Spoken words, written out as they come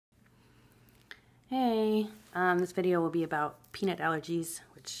Hey, this video will be about peanut allergies,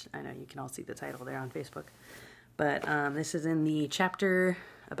 which I know you can all see the title there on Facebook. But this is in the chapter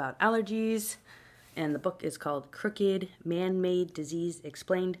about allergies, and the book is called Crooked Man-Made Disease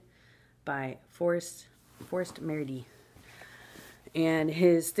Explained by Forrest Meredy. And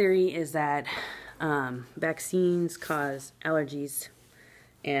his theory is that vaccines cause allergies,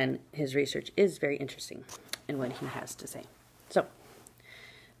 and his research is very interesting in what he has to say. So,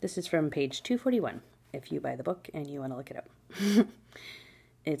 this is from page 241, if you buy the book and you want to look it up.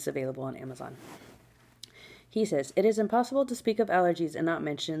 It's available on Amazon. He says, "It is impossible to speak of allergies and not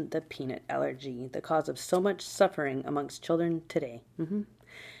mention the peanut allergy, the cause of so much suffering amongst children today."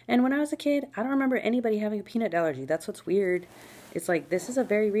 And when I was a kid, I don't remember anybody having a peanut allergy. That's what's weird. It's like, this is a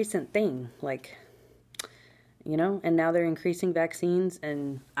very recent thing. Like, you know, and now they're increasing vaccines,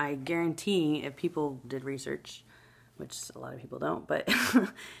 and I guarantee if people did research, which a lot of people don't, but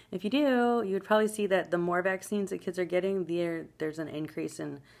if you do, you would probably see that the more vaccines that kids are getting, there's an increase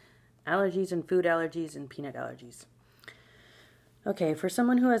in allergies and food allergies and peanut allergies. Okay, for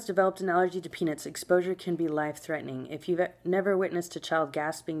someone who has developed an allergy to peanuts, exposure can be life-threatening. If you've never witnessed a child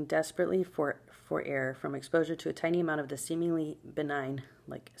gasping desperately for air from exposure to a tiny amount of the seemingly benign,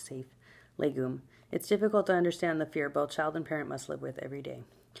 like safe, legume, it's difficult to understand the fear both child and parent must live with every day.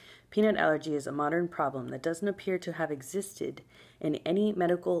 Peanut allergy is a modern problem that doesn't appear to have existed in any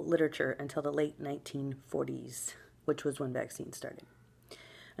medical literature until the late 1940s, which was when vaccines started.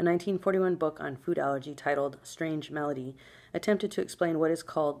 A 1941 book on food allergy titled Strange Malady attempted to explain what is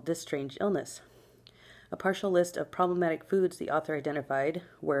called this strange illness. A partial list of problematic foods the author identified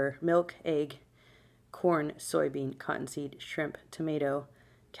were milk, egg, corn, soybean, cottonseed, shrimp, tomato,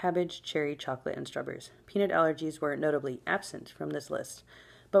 cabbage, cherry, chocolate, and strawberries. Peanut allergies were notably absent from this list,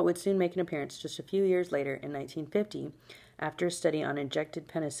 but would soon make an appearance just a few years later in 1950, after a study on injected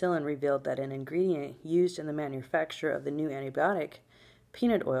penicillin revealed that an ingredient used in the manufacture of the new antibiotic,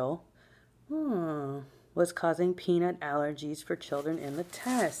 peanut oil, was causing peanut allergies for children in the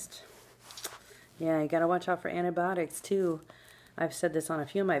test. Yeah, you gotta watch out for antibiotics too. I've said this on a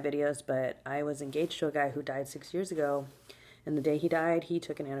few of my videos, but I was engaged to a guy who died 6 years ago, and the day he died, he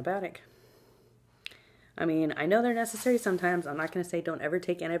took an antibiotic. I mean, I know they're necessary sometimes. I'm not going to say don't ever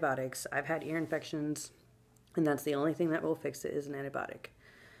take antibiotics. I've had ear infections, and that's the only thing that will fix it is an antibiotic.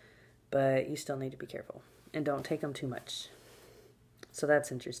 But you still need to be careful, and don't take them too much. So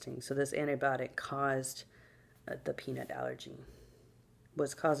that's interesting. So this antibiotic caused the peanut allergy,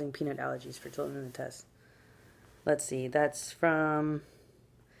 was causing peanut allergies for children in the test. Let's see, that's from,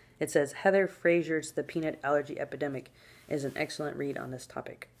 it says, Heather Fraser's The Peanut Allergy Epidemic is an excellent read on this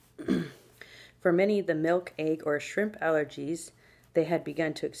topic. For many, the milk, egg, or shrimp allergies they had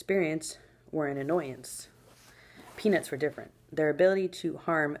begun to experience were an annoyance. Peanuts were different. Their ability to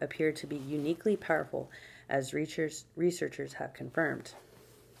harm appeared to be uniquely powerful, as researchers have confirmed.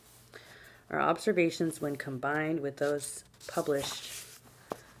 Our observations, when combined with those published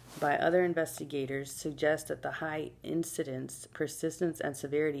by other investigators, suggest that the high incidence, persistence, and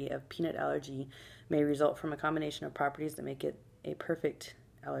severity of peanut allergy may result from a combination of properties that make it a perfect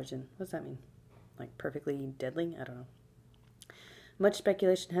allergen. What does that mean? Like perfectly deadly? I don't know. Much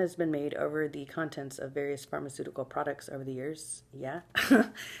speculation has been made over the contents of various pharmaceutical products over the years. Yeah.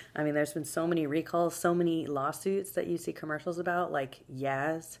 I mean, there's been so many recalls, so many lawsuits that you see commercials about, like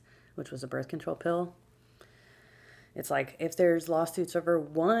Yaz, which was a birth control pill. It's like, if there's lawsuits over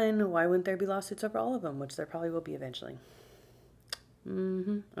one, why wouldn't there be lawsuits over all of them? Which there probably will be eventually.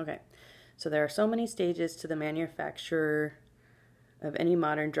 Okay. So there are so many stages to the manufacture of any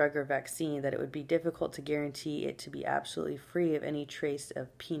modern drug or vaccine that it would be difficult to guarantee it to be absolutely free of any trace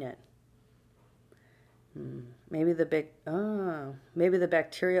of peanut. Maybe the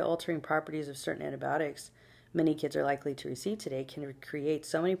bacteria-altering properties of certain antibiotics many kids are likely to receive today can create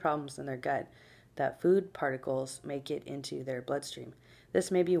so many problems in their gut that food particles make it into their bloodstream. This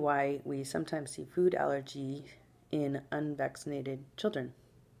may be why we sometimes see food allergy in unvaccinated children,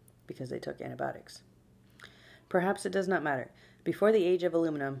 because they took antibiotics. Perhaps it does not matter. Before the age of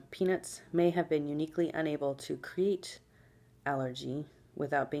aluminum, peanuts may have been uniquely unable to create allergy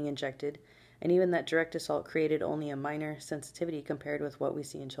without being injected, and even that direct assault created only a minor sensitivity compared with what we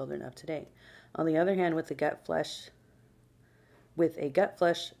see in children of today. On the other hand, with a gut flush with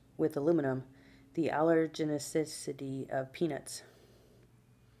aluminum, the allergenicity of peanuts,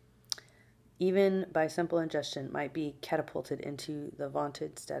 even by simple ingestion, might be catapulted into the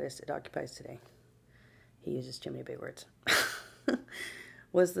vaunted status it occupies today. He uses too many big words.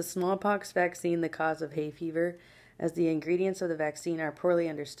 Was the smallpox vaccine the cause of hay fever? As the ingredients of the vaccine are poorly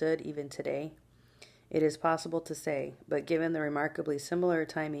understood even today, it is possible to say, but given the remarkably similar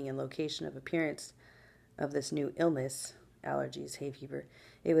timing and location of appearance of this new illness, allergies, hay fever,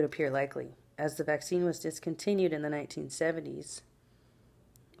 it would appear likely. As the vaccine was discontinued in the 1970s,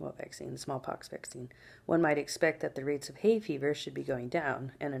 the smallpox vaccine, one might expect that the rates of hay fever should be going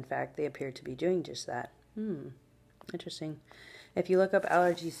down, and in fact, they appear to be doing just that. Interesting. If you look up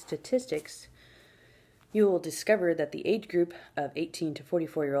allergy statistics, you will discover that the age group of 18 to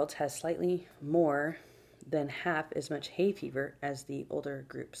 44-year-olds has slightly more than half as much hay fever as the older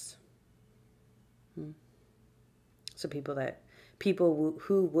groups. So people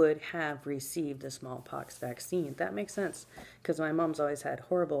who would have received the smallpox vaccine, that makes sense, because my mom's always had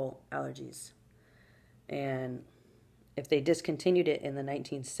horrible allergies. And if they discontinued it in the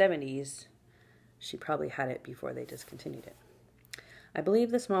 1970s, she probably had it before they discontinued it. I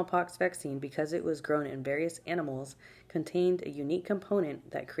believe the smallpox vaccine, because it was grown in various animals, contained a unique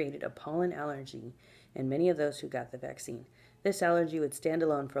component that created a pollen allergy in many of those who got the vaccine. This allergy would stand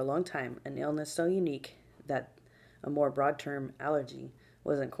alone for a long time, an illness so unique that a more broad term, allergy,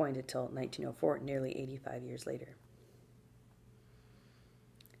 wasn't coined until 1904, nearly 85 years later.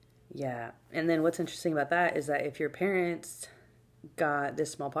 Yeah, and then what's interesting about that is that if your parents got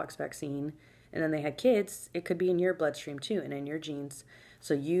this smallpox vaccine and then they had kids, it could be in your bloodstream too and in your genes.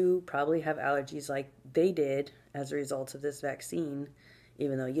 So you probably have allergies like they did as a result of this vaccine,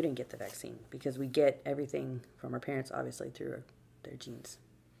 even though you didn't get the vaccine, because we get everything from our parents, obviously, through their genes.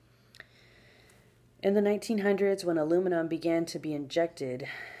 In the 1900s, when aluminum began to be injected,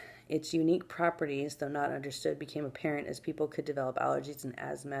 its unique properties, though not understood, became apparent as people could develop allergies and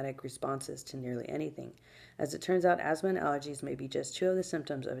asthmatic responses to nearly anything. As it turns out, asthma and allergies may be just two of the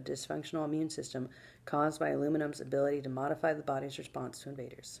symptoms of a dysfunctional immune system caused by aluminum's ability to modify the body's response to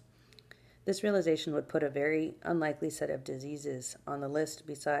invaders. This realization would put a very unlikely set of diseases on the list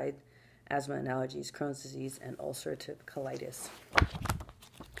beside asthma and allergies, Crohn's disease, and ulcerative colitis.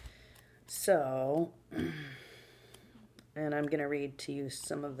 So, and I'm going to read to you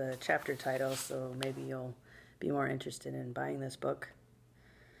some of the chapter titles, so maybe you'll be more interested in buying this book.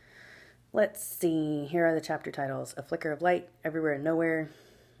 Let's see. Here are the chapter titles. A Flicker of Light, Everywhere and Nowhere,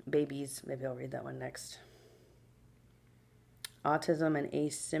 Babies. Maybe I'll read that one next. Autism and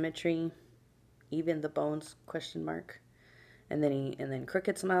Asymmetry, Even the Bones, ? And then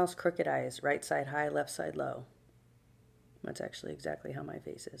Crooked Smiles, Crooked Eyes, Right Side High, Left Side Low. That's actually exactly how my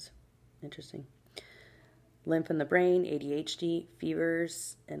face is. Interesting. Lymph in the Brain, ADHD,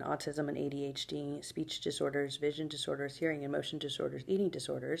 Fevers and Autism and ADHD, Speech Disorders, Vision Disorders, Hearing and Motion Disorders, Eating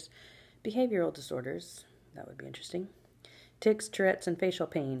Disorders, Behavioral Disorders. That would be interesting. Tics, Tourette's, and Facial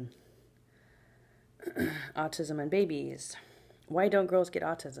Pain. Autism and Babies. Why don't girls get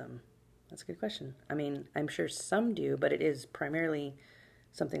autism? That's a good question. I mean, I'm sure some do, but it is primarily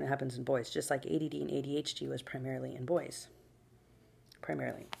something that happens in boys, just like ADD and ADHD was primarily in boys.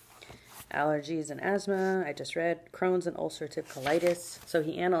 Primarily. Allergies and asthma, I just read. Crohn's and ulcerative colitis. So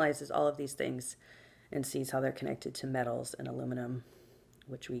he analyzes all of these things and sees how they're connected to metals and aluminum,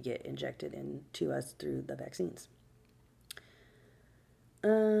 which we get injected into us through the vaccines.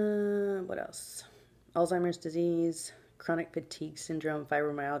 What else? Alzheimer's disease, chronic fatigue syndrome,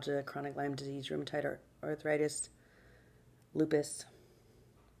 fibromyalgia, chronic Lyme disease, rheumatoid arthritis, lupus.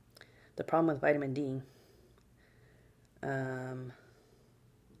 The problem with vitamin D.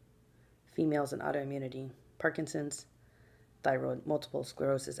 Females and autoimmunity, Parkinson's, thyroid, multiple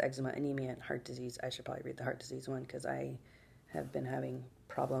sclerosis, eczema, anemia, and heart disease. I should probably read the heart disease one because I have been having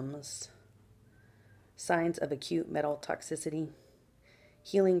problems. Signs of acute metal toxicity,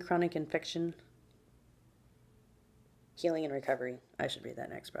 healing chronic infection, healing and recovery. I should read that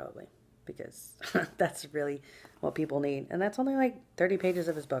next probably because that's really what people need. And that's only like 30 pages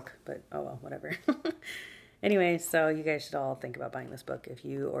of his book, but oh well, whatever. Anyway, so you guys should all think about buying this book. If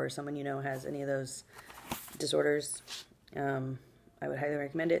you or someone you know has any of those disorders, I would highly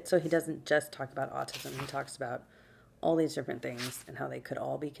recommend it. So he doesn't just talk about autism. He talks about all these different things and how they could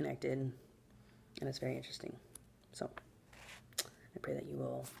all be connected. And it's very interesting. So I pray that you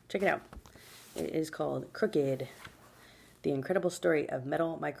will check it out. It is called Crooked, The Incredible Story of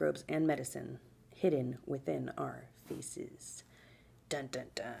Metal, Microbes, and Medicine Hidden Within Our Faces. Dun, dun,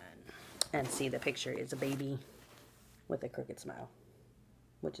 dun. And see, the picture is a baby with a crooked smile,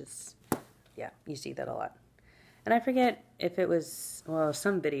 which is, yeah, you see that a lot. And I forget if it was, well,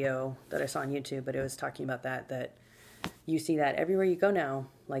 some video that I saw on YouTube, but it was talking about that you see that everywhere you go now.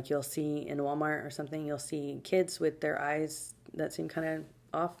 Like you'll see in Walmart or something, you'll see kids with their eyes that seem kind of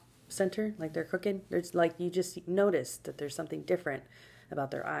off center, like they're crooked. There's like, you just notice that there's something different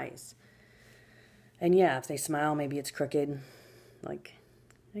about their eyes. And yeah, if they smile, maybe it's crooked. Like,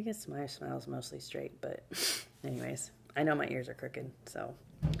 I guess my smile's mostly straight, but anyways, I know my ears are crooked, so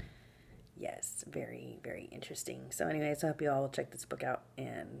yes, very, very interesting. So anyways, I hope you all will check this book out,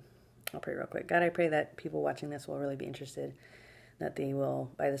 and I'll pray real quick. God, I pray that people watching this will really be interested, that they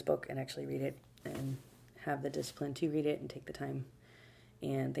will buy this book and actually read it and have the discipline to read it and take the time.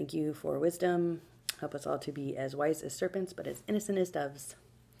 And thank you for wisdom. Help us all to be as wise as serpents, but as innocent as doves,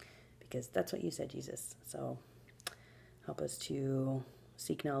 because that's what you said, Jesus. So help us to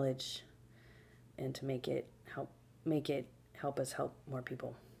seek knowledge and to make it help us help more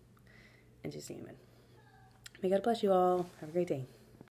people. In Jesus' name, amen. May God bless you all. Have a great day.